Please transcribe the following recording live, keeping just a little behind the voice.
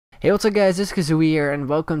Hey, what's up guys, this is Kazooie here and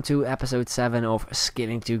welcome to episode 7 of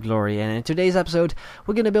Scaling to Glory. And in today's episode,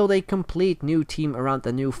 we're going to build a complete new team around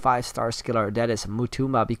the new 5-star skiller, that is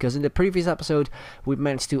Mutumba. Because in the previous episode, we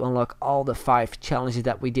managed to unlock all the 5 challenges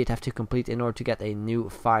that we did have to complete in order to get a new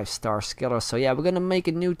 5-star skiller. So yeah, we're going to make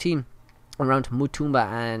a new team around Mutumba,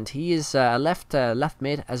 and he is left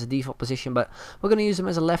mid as a default position, but we're going to use him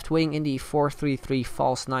as a left wing in the 4-3-3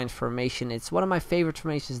 false 9 formation. It's one of my favorite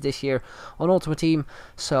formations this year on Ultimate Team,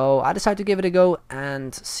 so I decided to give it a go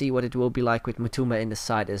and see what it will be like with Mutumba in the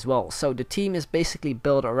side as well. So the team is basically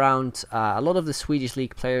built around a lot of the Swedish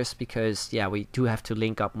league players, because yeah, we do have to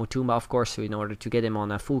link up Mutumba of course in order to get him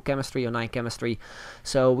on a full chemistry or 9 chemistry.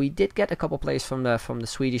 So we did get a couple players from the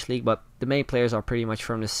Swedish league, but the main players are pretty much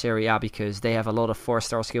from the Serie A, because they have a lot of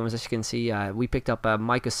 4-star skills. As you can see, we picked up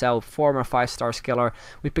Michael, former 5-star skiller.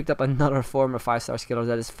 We picked up another former 5-star skiller,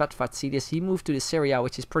 that is Fatsidis. He moved to the Serie A,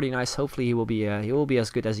 which is pretty nice. Hopefully he will be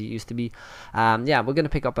as good as he used to be. Yeah, we're gonna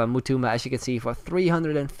pick up Mutumba, as you can see, for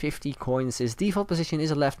 350 coins. His default position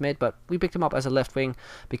is a left mid, but we picked him up as a left wing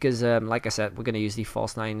because, like I said, we're gonna use the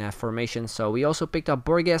false 9 formation. So we also picked up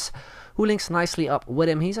Borges, who links nicely up with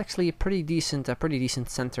him. He's actually a pretty decent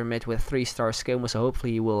center mid with 3-star skill, so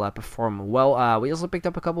hopefully he will perform well. We also picked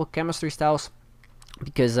up a couple of chemistry styles,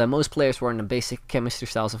 because most players were in the basic chemistry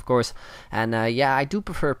styles, of course, and yeah, I do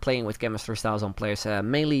prefer playing with chemistry styles on players,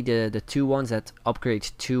 mainly the two ones that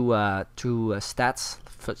upgrade two stats,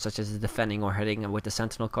 such as the defending or hitting with the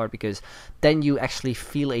sentinel card, because then you actually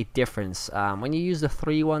feel a difference. When you use the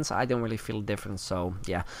 3 ones, I don't really feel a difference. So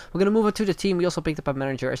yeah, we're gonna move on to the team. We also picked up a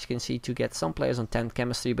manager, as you can see, to get some players on 10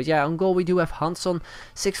 chemistry. But yeah, on goal we do have Hansson,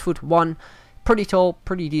 6'1", pretty tall,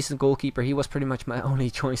 pretty decent goalkeeper. He was pretty much my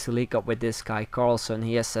only choice to link up with this guy Carlson.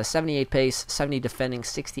 He has 78 pace, 70 defending,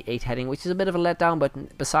 68 heading, which is a bit of a letdown,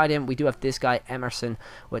 but beside him we do have this guy Emerson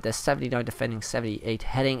with a 79 defending, 78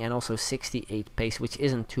 heading, and also 68 pace, which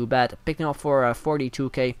isn't too bad. Picked him up for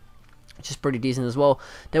 42k, which is pretty decent as well.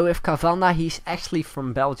 Then we have Cavanda. He's actually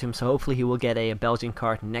from Belgium, so hopefully he will get a Belgian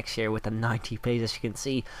card next year with a 90 pace, as you can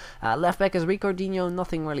see. Left back is Ricardinho,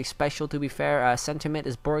 nothing really special to be fair. Center mid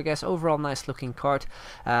is Borges, overall nice looking card.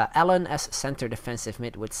 Allen as center defensive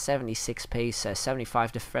mid with 76 pace,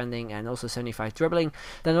 75 defending, and also 75 dribbling.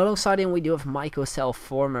 Then alongside him we do have Michael,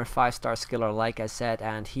 former 5-star skiller, like I said,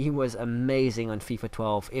 and he was amazing on FIFA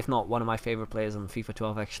 12, if not one of my favorite players on FIFA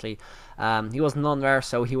 12 actually. He was non-rare,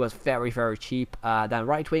 so he was very cheap. Then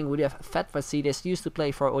right wing we have Fatsidis, used to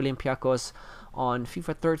play for Olympiacos on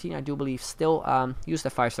FIFA 13, I do believe still. Used a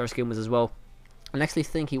 5-star skill as well, and actually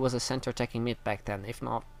think he was a center attacking mid back then. If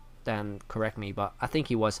not, then correct me, but I think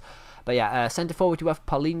he was. But yeah, center forward you have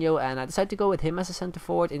Paulinho, and I decided to go with him as a center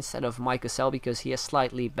forward instead of Michael, because he has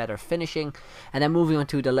slightly better finishing. And then moving on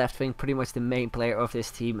to the left wing, pretty much the main player of this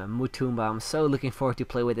team, Mutumba. I'm so looking forward to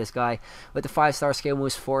play with this guy with the 5-star skill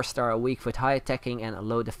moves, 4-star, a weak foot, high attacking, and a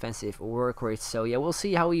low defensive work rate. So yeah, we'll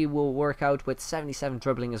see how he will work out with 77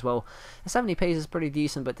 dribbling as well. The 70 pace is pretty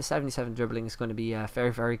decent, but the 77 dribbling is going to be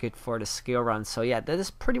very good for the skill run. So yeah, that is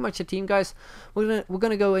pretty much the team, guys. We're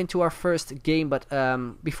gonna go into our first game, but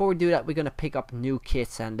before we do that, we're gonna pick up new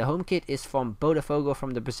kits, and the home kit is from Botafogo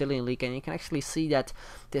from the Brazilian league, and you can actually see that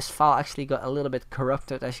this file actually got a little bit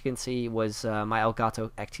corrupted. As you can see, was my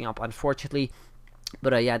Elgato acting up, unfortunately.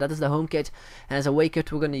 But yeah, that is the home kit, and as a away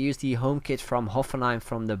kit we're going to use the home kit from Hoffenheim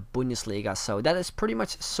from the Bundesliga. So that is pretty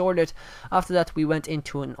much sorted. After that we went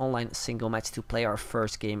into an online single match to play our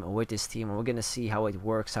first game with this team, and we're going to see how it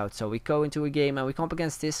works out. So we go into a game and we come up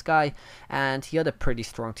against this guy, and he had a pretty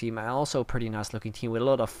strong team and also a pretty nice looking team with a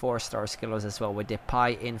lot of 4-star skillers as well, with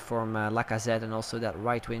Depay in from Lacazette, and also that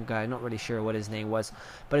right wing guy, I'm not really sure what his name was,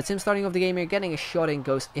 but it's him starting off the game here, getting a shot in,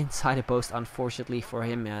 goes inside the post. Unfortunately for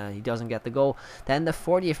him, he doesn't get the goal. Then the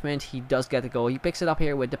 40th minute he does get the goal. He picks it up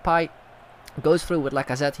here with Depay, goes through with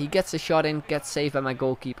Lacazette. He gets a shot in, gets saved by my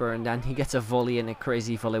goalkeeper, and then he gets a volley, and a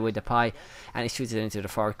crazy volley with Depay, and he shoots it into the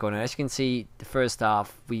far corner. As you can see, the first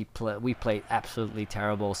half we played absolutely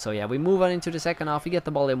terrible. So yeah, we move on into the second half. We get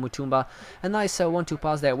the ball in Mutumba, a nice 1-2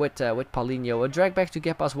 pass there with Paulinho, a drag back to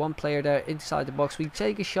get past one player there inside the box. We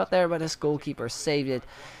take a shot there, but his goalkeeper saved it.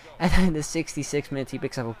 And then in the 66th minute he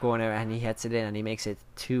picks up a corner and he heads it in, and he makes it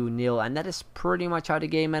 2-0. And that is pretty much how the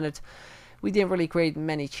game ended. We didn't really create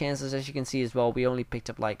many chances, as you can see as well. We only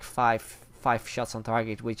picked up like five shots on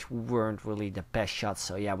target, which weren't really the best shots.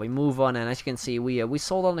 So yeah, we move on, and as you can see, we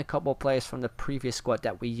sold on a couple of players from the previous squad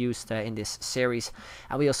that we used in this series,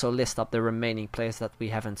 and we also list up the remaining players that we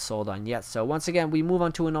haven't sold on yet. So once again, we move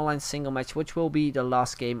on to an online single match, which will be the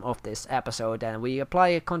last game of this episode, and we apply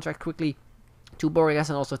a contract quickly to Borges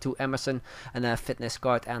and also to Emerson and a fitness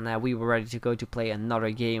card, and we were ready to go to play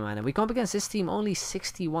another game. And we come up against this team, only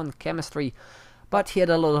 61 chemistry, but he had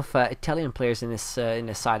a lot of Italian players in his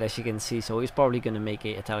side, as you can see, so he's probably going to make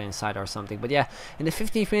an Italian side or something. But yeah, in the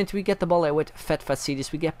 15th minute we get the ball out with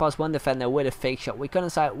Fatsidis. We get past one defender with a fake shot. We cut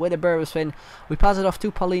inside with a Burber spin. We pass it off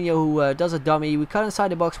to Paulinho, who does a dummy. We cut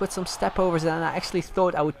inside the box with some step overs, and I actually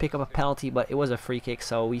thought I would pick up a penalty, but it was a free kick,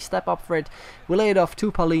 so we step up for it. We lay it off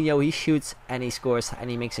to Paulinho. He shoots and he scores, and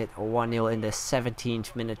he makes it 1-0 in the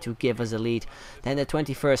 17th minute to give us a lead. Then the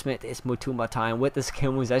 21st minute is Mutumba time with the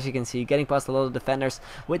skill moves, as you can see, getting past a lot of defenders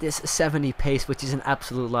with this 70 pace, which is an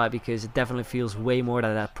absolute lie because it definitely feels way more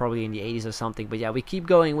than that, probably in the 80s or something. But yeah, we keep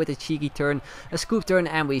going with a cheeky turn, a scoop turn,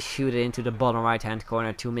 and we shoot it into the bottom right hand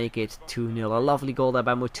corner to make it 2-0. A lovely goal there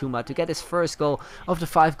by Mutumba to get his first goal of the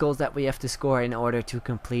 5 goals that we have to score in order to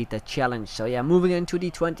complete the challenge. So yeah, moving into the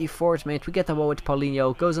 24th minute, we get the ball with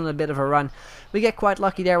Paulinho, goes on a bit of a run. We get quite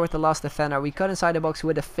lucky there with the last defender. We cut inside the box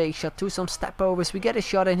with a fake shot to some step overs. We get a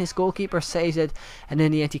shot and his goalkeeper saves it, and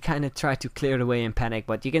in the end he kind of tried to clear it away in panic,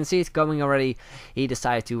 but you can see it's coming already. He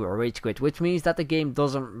decided to rage quit, which means that the game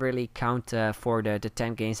doesn't really count for the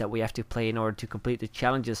 10 games that we have to play in order to complete the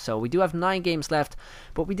challenges. So we do have 9 games left,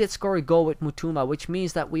 but we did score a goal with Mutumba, which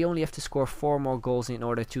means that we only have to score 4 more goals in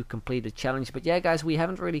order to complete the challenge. But yeah guys, we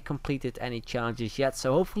haven't really completed any challenges yet,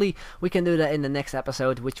 so hopefully we can do that in the next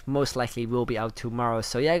episode, which most likely will be out tomorrow.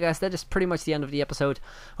 So yeah guys, that is pretty much the end of the episode.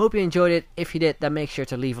 Hope you enjoyed it. If you did, then make sure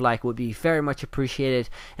to leave a like, would be very much appreciated,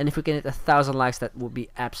 and if we can hit 1,000 likes, that would be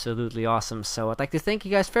absolutely awesome. So I'd like to thank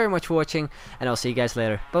you guys very much for watching, and I'll see you guys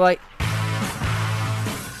later. Bye bye.